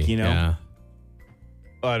 maybe. Like, you know? Yeah.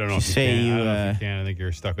 I don't know if you Say can. you, I don't know if you can. I think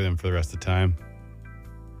you're stuck with him for the rest of the time.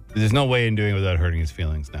 There's no way in doing it without hurting his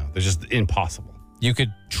feelings now. There's just impossible. You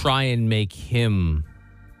could try and make him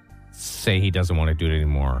say he doesn't want to do it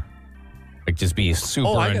anymore. Like, just be super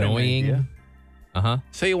I got an annoying. idea. Uh-huh.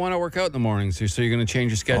 Say you want to work out in the mornings, so you're going to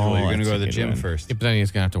change your schedule. You're going to that's go a to the good gym one. first. Yeah, but then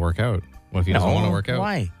he's going to have to work out. What if he doesn't want to work out?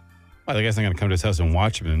 Why? Well, the guy's not going to come to his house and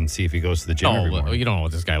watch him and see if he goes to the gym every Oh, well, morning. you don't know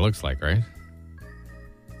what this guy looks like, right?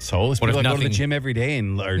 So, let's What if people that go to the nothing- gym every day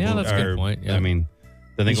and Yeah, that's a good point, yeah. I mean,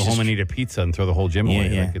 Then they He's go home just- and eat a pizza and throw the whole gym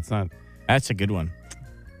away. Yeah. Like, it's not. That's a good one.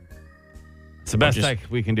 It's the best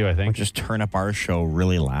we can do, I Or think. just turn up our show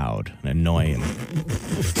really loud and annoy him.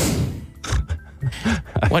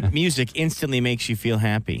 What music instantly makes you feel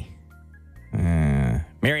happy?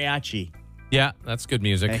 Mariachi. Yeah, that's good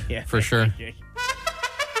music Yeah. for sure.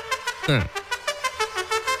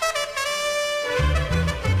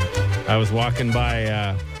 I was walking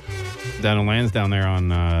by down in Lansdowne there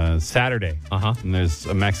on Saturday. And there's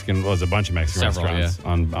a Mexican, well, there's a bunch of Mexican Several,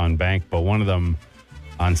 restaurants on Bank, but one of them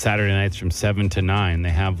on Saturday nights from 7 to 9, they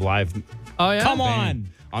have live Oh, yeah? Come on.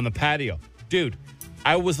 on the patio. Dude,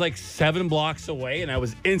 I was like 7 blocks away, and I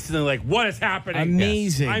was instantly like, what is happening?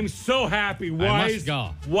 Amazing. I'm so happy. must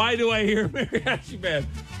go. Why do I hear Mariachi Band?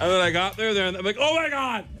 And then I got there, and I'm like, oh, my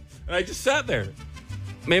God. And I just sat there.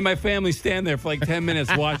 Made my family stand there for like 10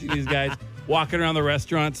 minutes watching these guys walking around the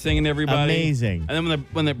restaurant, singing to everybody. Amazing. And then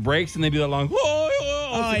when it breaks and they do that long,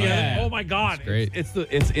 oh my God. It's great.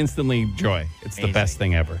 It's instantly joy. It's the Amazing. best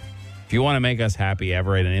thing ever. If you want to make us happy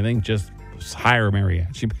ever at anything, just hire a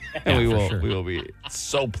mariachi. And we for will sure. we will be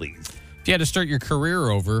so pleased. If you had to start your career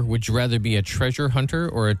over, would you rather be a treasure hunter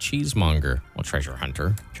or a cheesemonger? Well, treasure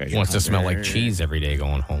hunter. Treasure He wants to smell like hunter. cheese every day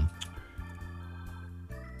going home.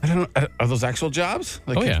 I don't know. Are those actual jobs?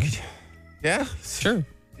 Like, Oh, yeah. Yeah? Sure.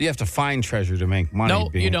 You have to find treasure to make money. No,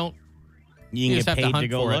 you don't. You You can just get have to paid to hunt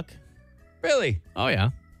go for it. look? Really? Oh, yeah.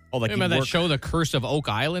 Oh, like Remember you that show, The Curse of Oak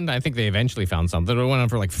Island? I think they eventually found something. It went on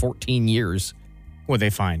for like 14 years. What'd they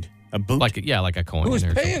find? A boot? Like a coin. Who's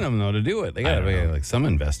or paying something. them, though, to do it? They I got to don't be know. like some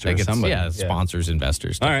investor Like or it's, somebody. sponsors,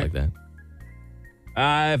 investors, stuff All right. like that.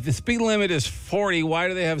 If the speed limit is 40, why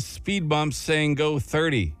do they have speed bumps saying go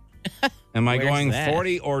 30? Am I Where's going that?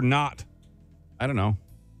 40 or not? I don't know.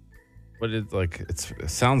 But it's like it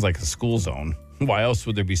sounds like a school zone. Why else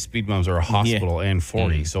would there be speed bumps or a hospital and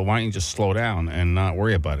 40? So why don't you just slow down and not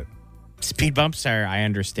worry about it? Speed bumps I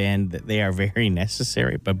understand that they are very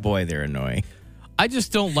necessary, but boy, they're annoying. I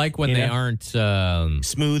just don't like when You they know? aren't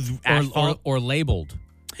Smooth or, asphalt. or labeled.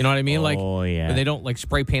 You know what I mean? Like, Oh, yeah. when they don't like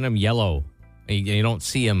spray paint them yellow. You don't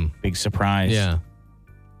see them. Big surprise. Yeah.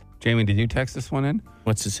 Jamie, did you text this one in?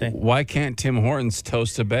 What's it say? Why can't Tim Hortons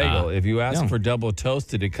toast a bagel? If you ask no. for double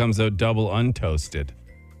toasted, it comes out double untoasted.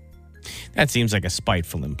 That seems like a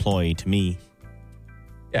spiteful employee to me.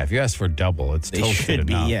 Yeah, if you ask for double, it's They toasted should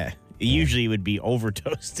be, enough. yeah. It usually would be over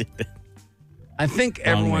toasted. I think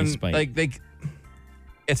Wrong way everyone spike.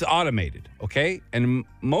 it's automated, okay? And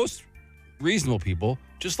most reasonable people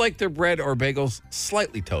just like their bread or bagels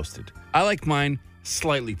slightly toasted. I like mine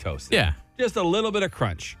slightly toasted. Yeah. Just a little bit of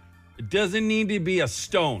crunch. It doesn't need to be a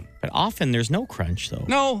stone. But often there's no crunch, though.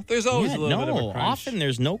 No, there's always a little bit of a crunch. often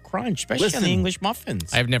there's no crunch, especially on Listen. the English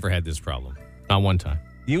muffins. I've never had this problem. Not one time.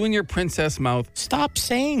 You and your princess mouth. Stop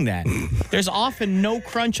saying that. There's often no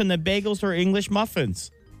crunch on the bagels or English muffins.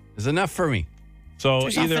 Is enough for me. So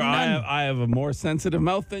There's either often none. I have a more sensitive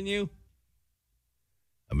mouth than you.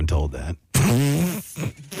 I've been told that.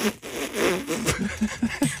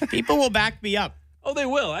 People will back me up. Oh, they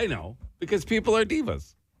will. I know. Because people are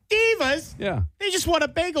divas. Divas? Yeah. They just want a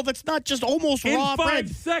bagel that's not just almost In raw 5 bread.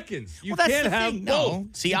 seconds. You Well, that's can't the have thing. both. No.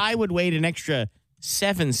 See, I would wait an extra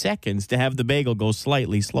 7 seconds to have the bagel go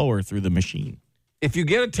slightly slower through the machine. If you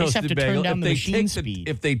get a just have toasted to turn bagel, down if the they machine take speed.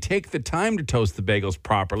 if they take the time to toast the bagels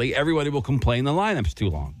properly, everybody will complain the lineup's too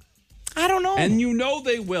long. I don't know. And you know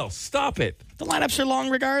they will. Stop it. The lineups are long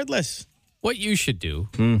regardless. What you should do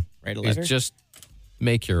Write a is letter? just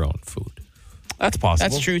make your own food. That's possible.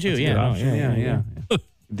 That's true, too. That's a Yeah, good no, option. yeah.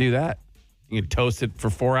 Do that. You can toast it for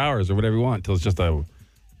 4 hours or whatever you want until it's just a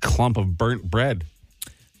clump of burnt bread.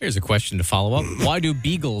 Here's a question to follow up. Why do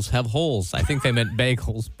beagles have holes? I think they meant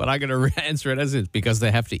bagels, but I'm going to answer it as is because they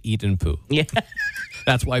have to eat and poo. Yeah.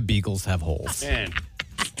 That's why beagles have holes. Man.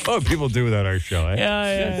 What would people do without our show, eh?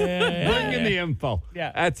 Yeah. Bring in the info.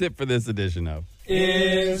 Yeah. That's it for this edition of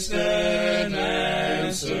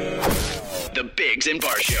The Biggs and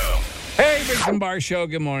Bar Show. Hey, Biggs and Bar Show.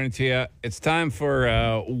 Good morning to you. It's time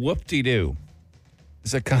for Whoop-De-Doo.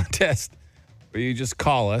 It's a contest where you just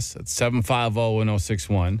call us at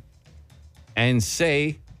 750-1061 and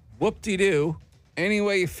say Whoop-De-Doo any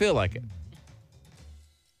way you feel like it.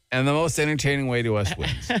 And the most entertaining way to us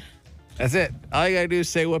wins. That's it. All you got to do is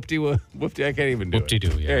say Whoop-De-Whoop. Whoop-De, I can't even do it.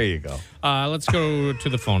 Whoop-De-Doo, yeah. There you go. Let's go to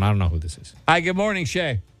the phone. I don't know who this is. Hi, good morning,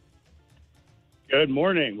 Shay. Good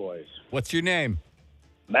morning, boys. What's your name?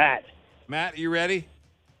 Matt, Matt, you ready?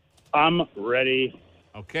 I'm ready.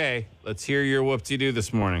 Okay, let's hear your Whoop-De-Doo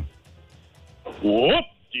this morning.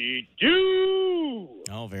 Whoop-de-doo!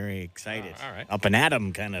 Oh, very excited. All right. Up and at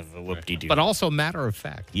 'em kind of a whoop-de-doo. But also matter of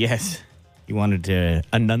fact. Yes. He wanted to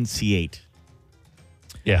enunciate.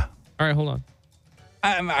 Yeah. All right, hold on.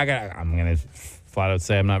 I'm going to flat out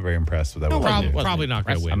say I'm not very impressed with that. Probably not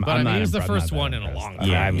going to win. But he was the first one in a long time.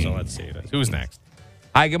 Yeah, I mean, so let's see. Who's next?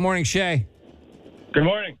 Hi, good morning, Shay. Good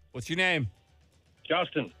morning. What's your name?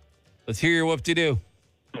 Justin. Let's hear your whoop-de-doo.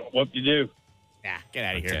 What-de-do. Nah, get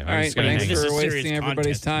out of here. All right, thanks for wasting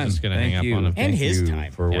everybody's time. Just gonna Thank hang you. up on him. And his Thank you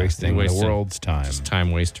time. for wasting the world's time. Just time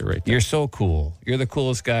waster right there. You're so cool. You're the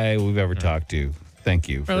coolest guy we've ever talked to. Thank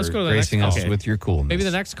you for let's go to the gracing next us call. with your coolness. Maybe the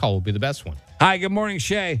next call will be the best one. Hi, good morning,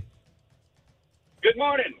 Shay. Good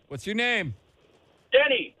morning. What's your name?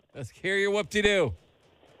 Denny. Let's hear your whoop-de-doo.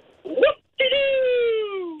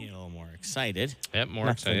 Whoop-de-doo. Get a little more excited. Yep, more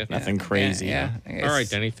excited. Nothing crazy. Yeah. All right,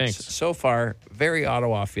 Denny, thanks. So far, very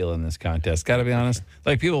Ottawa feel in this contest. Got to be honest.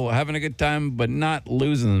 Like people having a good time, but not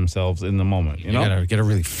losing themselves in the moment. You know? You gotta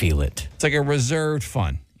really feel it. It's like a reserved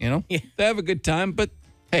fun, you know? Yeah. They have a good time, but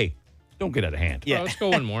hey, don't get out of hand. Yeah. Let's go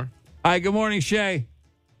one more. Hi, good morning, Shay.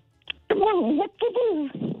 Good morning. What-de-do.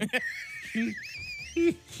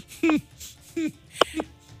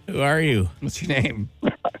 Who are you? What's your name?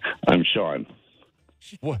 I'm Sean.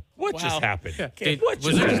 What just happened?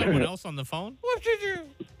 Was there someone else on the phone? What did you?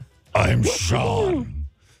 I'm Sean.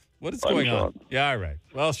 What is I'm going on? Sean. Yeah, all right.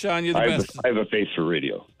 Well, Sean, you're the I best. have a face for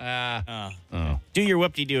radio. Do your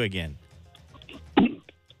whoop-de-doo again.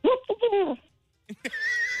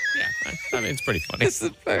 Yeah, I mean it's pretty funny. This is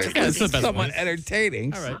the best somewhat one.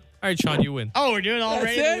 entertaining. All right, Sean, you win. Oh, we're doing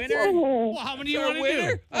already That's the winner? Well, how many do you want to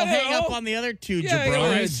do? I'll hang up on the other two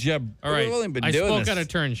jabronis. All right, We've only been I doing spoke this. out of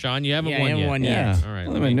turn, Sean. You haven't Yeah, won I haven't yet. won yet. Yeah. All right,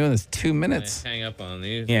 We've been doing this 2 minutes. hang up on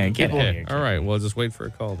these. Yeah, get Okay. here. All right, well, just wait for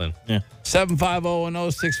a call then.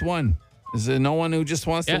 750-1061. Is there no one who just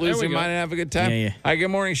wants to Yeah, lose there we their go. mind and have a good time? Yeah, yeah. Hi, good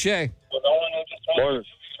morning, Shay. Morning.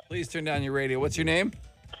 Please turn down your radio. What's your name?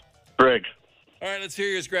 Greg. All right, let's hear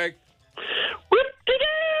yours, Greg.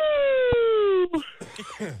 Whoop-de-doo.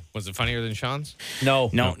 Was it funnier than Sean's? No,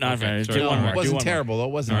 No, not okay. very. Sorry. Do one more. It wasn't Do one more. terrible, though. It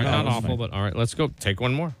All wasn't right, not bad. awful, but all right, let's go. Take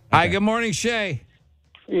one more. Hi, good morning, Shay.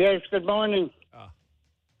 Yes, good morning.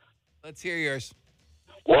 Let's hear yours.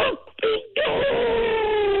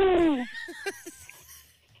 Whoop-de-doo.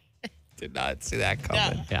 Did not see that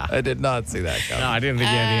coming. Yeah. I did not see that coming. No, I didn't think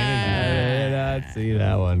you had the energy. I did not see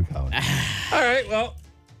that one coming. All right, well,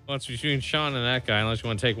 Well, it's between Sean and that guy, unless you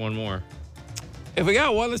want to take one more. if we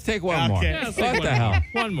got one, let's take one more. Okay. Yeah, let's What take the one hell?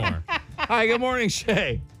 more. One more. Hi, good morning,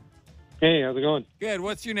 Shay. Hey, how's it going? Good.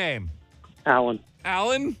 What's your name? Alan.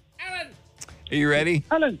 Alan? Are you ready?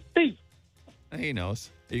 Alan, Steve. He knows.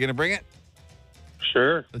 Are you going to bring it?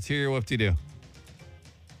 Sure. Let's hear your whoop-de-doo.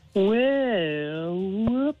 Well,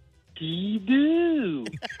 whoop-de-doo.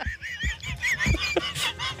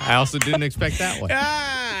 I also didn't expect that one.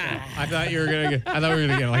 I thought you were gonna get. I thought we were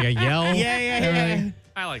gonna get like a yell. Yeah.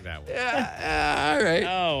 I like that one. Yeah, all right.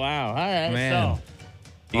 Oh, wow. All right. Man. So,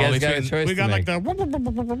 You guys got a choice we to got make. like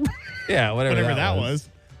the Yeah, whatever that was.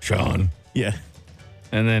 Sean. Yeah.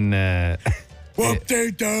 And then,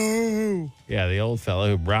 Whoop-de-doo. yeah, the old fellow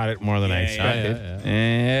who brought it more than I Yeah, expected. yeah.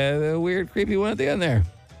 And the weird, creepy one at the end there.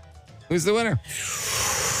 Who's the winner?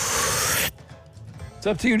 It's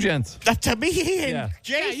up to you, gents. Up to me and Yeah.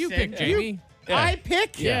 Jason. Yeah, you pick Jamie. I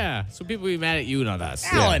pick? Yeah. So people be mad at you, not us.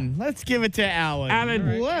 Alan. Let's give it to Alan.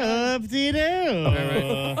 Alan. Whoop-de-doo.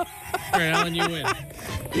 All right, Alan, you win.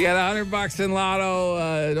 You got $100 in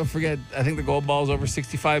lotto. Don't forget, I think the gold ball's over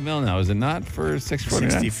 65 mil now. Is it not for 649?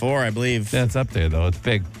 64, I believe. Yeah, it's up there, though. It's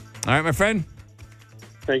big. All right, my friend.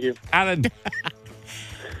 Thank you. Alan.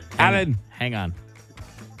 Alan. Hang on.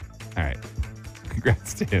 All right.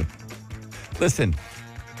 Congrats to him. Listen,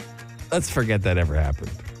 let's forget that ever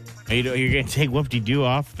happened. You're going to take whoop-de-doo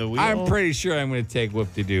off the wheel? I'm pretty sure I'm going to take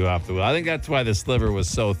whoop-de-doo off the wheel. I think that's why the sliver was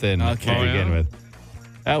so thin Okay. to begin Yeah. with.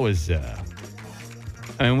 That was, I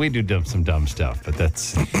mean, we do some dumb stuff, but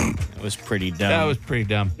that's, That was pretty dumb. that was pretty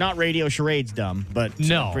dumb. Not radio charades dumb, but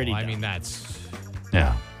No, pretty dumb. I mean that's.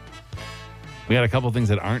 Yeah. We got a couple things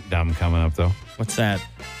that aren't dumb coming up, though. What's that?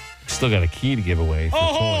 Still got a key to give away for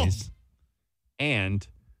Oh! toys. And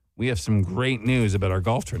we have some great news about our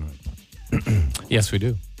golf tournament. Yes, we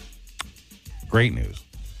do. Great news.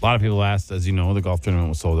 A lot of people asked, as you know, the golf tournament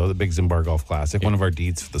was sold out, the Big Zimbar Golf Classic, one of our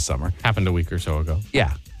deeds for the summer. Happened a week or so ago.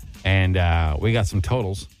 Yeah. And we got some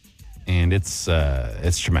totals, and it's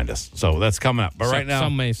tremendous. So that's coming up. But right now,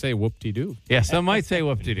 some may say whoop-de-doo. yeah, some might say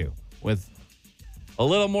whoop-de-doo with a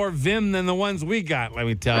little more vim than the ones we got, let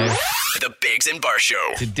me tell you. The Biggs and Bar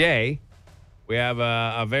Show. Today, we have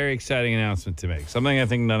a very exciting announcement to make, something I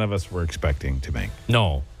think none of us were expecting to make.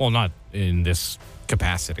 No, well, not in this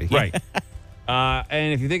capacity. Right.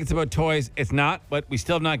 And if you think it's about toys, it's not, but we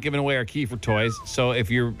still have not given away our key for toys. So if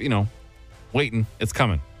you're, waiting, it's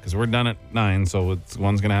coming. because we're done at 9, so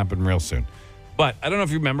one's going to happen real soon. But I don't know if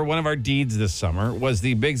you remember, one of our deeds this summer was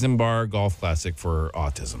the Biggs and Bar Golf Classic for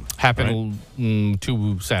Autism. Happened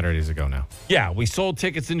 2 Saturdays ago now. Yeah, we sold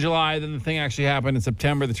tickets in July. Then the thing actually happened in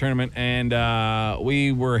September, the tournament. And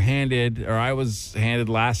we were handed, or I was handed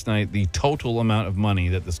last night, the total amount of money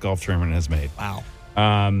that this golf tournament has made. Wow.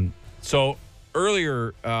 So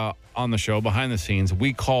earlier on the show, behind the scenes,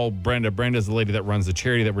 we called Brenda. Brenda's the lady that runs the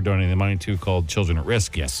charity that we're donating the money to called Children at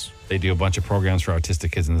Risk. Yes. They do a bunch of programs for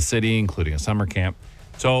autistic kids in the city, including a summer camp.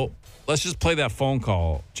 So let's just play that phone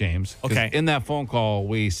call, James. 'Cause Okay. in that phone call,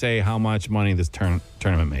 we say how much money this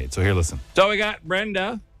tournament made. So here, listen. So we got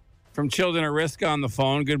Brenda from Children at Risk on the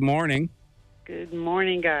phone. Good morning. Good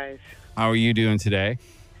morning, guys. How are you doing today?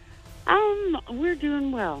 We're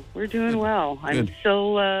doing well. We're doing well. I'm Good.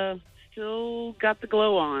 still got the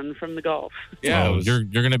glow on from the golf. Yeah, Oh, you're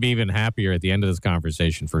going to be even happier at the end of this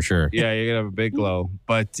conversation for sure. Yeah, you're going to have a big glow.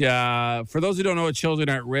 But for those who don't know what Children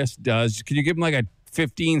at Risk does, can you give them like a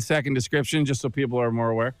 15-second description just so people are more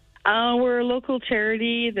aware? We're a local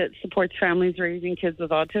charity that supports families raising kids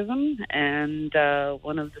with autism, and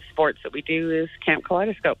one of the sports that we do is Camp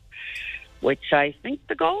Kaleidoscope, which I think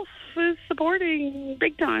the golf is supporting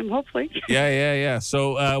big time, hopefully. Yeah.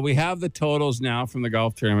 So we have the totals now from the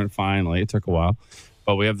golf tournament, finally. It took a while,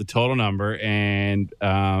 but we have the total number. And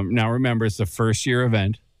now remember, it's a first-year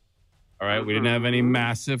event. All right, we didn't have any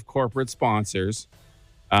massive corporate sponsors.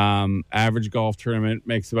 Average golf tournament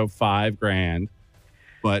makes about $5,000.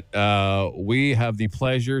 But we have the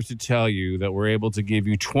pleasure to tell you that we're able to give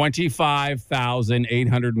you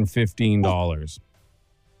 $25,815.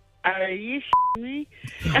 Are you shitting me?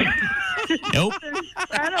 Nope. That's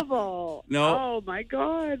incredible. No. Oh, my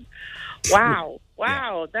God. Wow.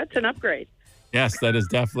 That's an upgrade. Yes, that is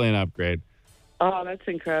definitely an upgrade. Oh, that's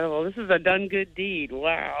incredible. This is a done good deed.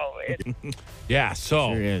 Wow. Yeah,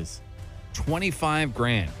 so Sure is.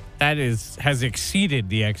 $25,000. That has exceeded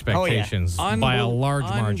the expectations by a large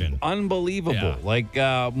margin. Unbelievable. Yeah. Like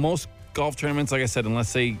most golf tournaments, like I said,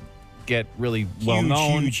 unless they get really well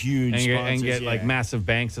known, huge and get sponsors, like yeah. massive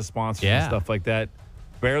banks of sponsors and Yeah. stuff like that,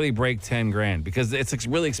 barely break $10,000 because it's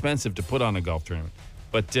really expensive to put on a golf tournament.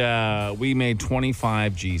 But we made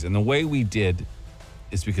 25 G's, and the way we did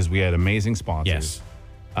is because we had amazing sponsors. Yes.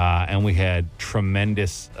 And we had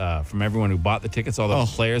tremendous from everyone who bought the tickets, all the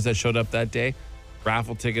players that showed up that day.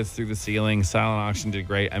 Raffle tickets through the ceiling. Silent auction did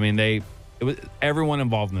great. I mean, everyone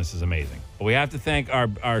involved in this is amazing. But we have to thank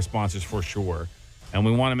our sponsors for sure. And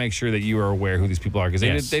we want to make sure that you are aware who these people are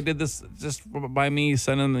because they did this just by me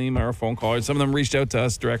sending them an email or a phone call. Some of them reached out to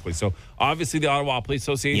us directly. So obviously the Ottawa Police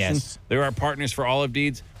Association, they're our partners for all of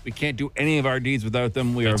Deeds. We can't do any of our deeds without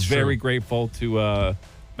them. We are very grateful to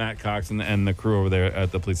Matt Cox and the crew over there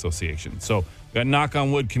at the Police Association. So we got Knock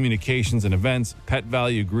on Wood Communications and Events, Pet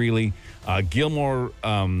Value Greeley, Gilmore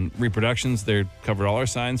Reproductions. They covered all our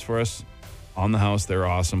signs for us on the house. They're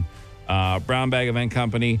awesome. Brown Bag Event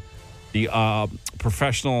Company, the Ottawa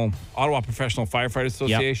Professional Firefighter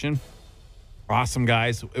Association. Awesome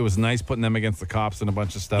guys. It was nice putting them against the cops and a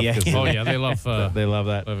bunch of stuff. Yeah. Oh, yeah. They love they love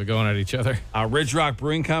that. Love it going at each other. Ridge Rock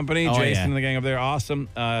Brewing Company. Jason and the gang up there. Awesome.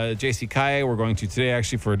 JC Kaye. We're going to today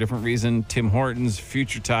actually for a different reason. Tim Hortons,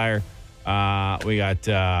 Future Tire. We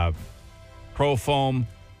got Pro Foam,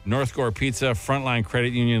 North Gore Pizza, Frontline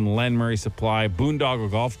Credit Union, Len Murray Supply, Boondoggle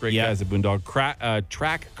Golf. Great guys at Boondoggle.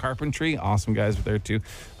 Track Carpentry. Awesome guys there too.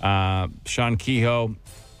 Sean Kehoe.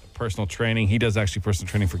 Personal training. He does actually personal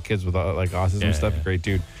training for kids with like autism and stuff. Great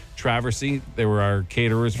dude. Traversy, they were our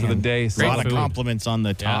caterers for the day. A lot of compliments on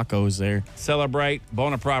the tacos there. Celebrate,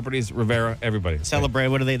 Bona Properties, Rivera, everybody. Celebrate.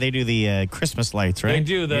 What do they? They do the Christmas lights, right? They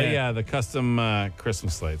do the custom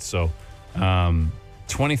Christmas lights. So,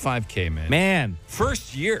 $25,000, man.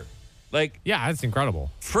 First year. That's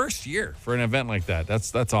incredible. First year for an event like that.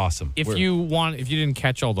 That's awesome. If you didn't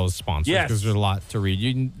catch all those sponsors, because there's a lot to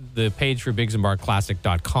read, the page for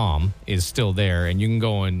biggsandbarclassic.com is still there, and you can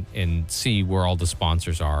go and see where all the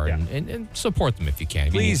sponsors are and support them if you can.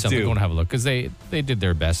 If you need Please something, do. go and have a look because they did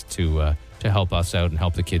their best to help us out and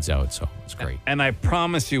help the kids out. So it's great. And I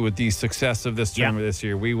promise you, with the success of this tournament this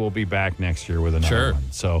year, we will be back next year with another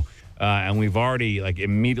one. So, and we've already,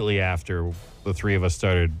 immediately after the three of us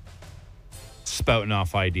started spouting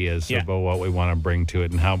off ideas about what we want to bring to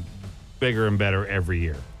it and how bigger and better every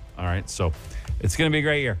year. All right. So it's going to be a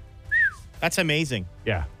great year. That's amazing.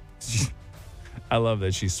 Yeah. I love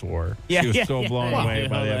that she swore. Yeah, she was yeah, so yeah. blown Well, away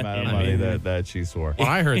by the amount of money that she swore. When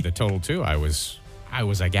I heard the total too, I was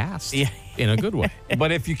aghast in a good way.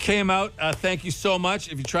 But if you came out, thank you so much.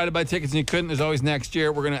 If you tried to buy tickets and you couldn't, there's always next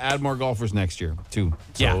year. We're going to add more golfers next year too.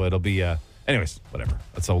 So it'll be Anyways, whatever.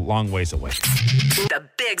 That's a long ways away. The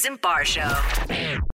Biggs and Bar Show.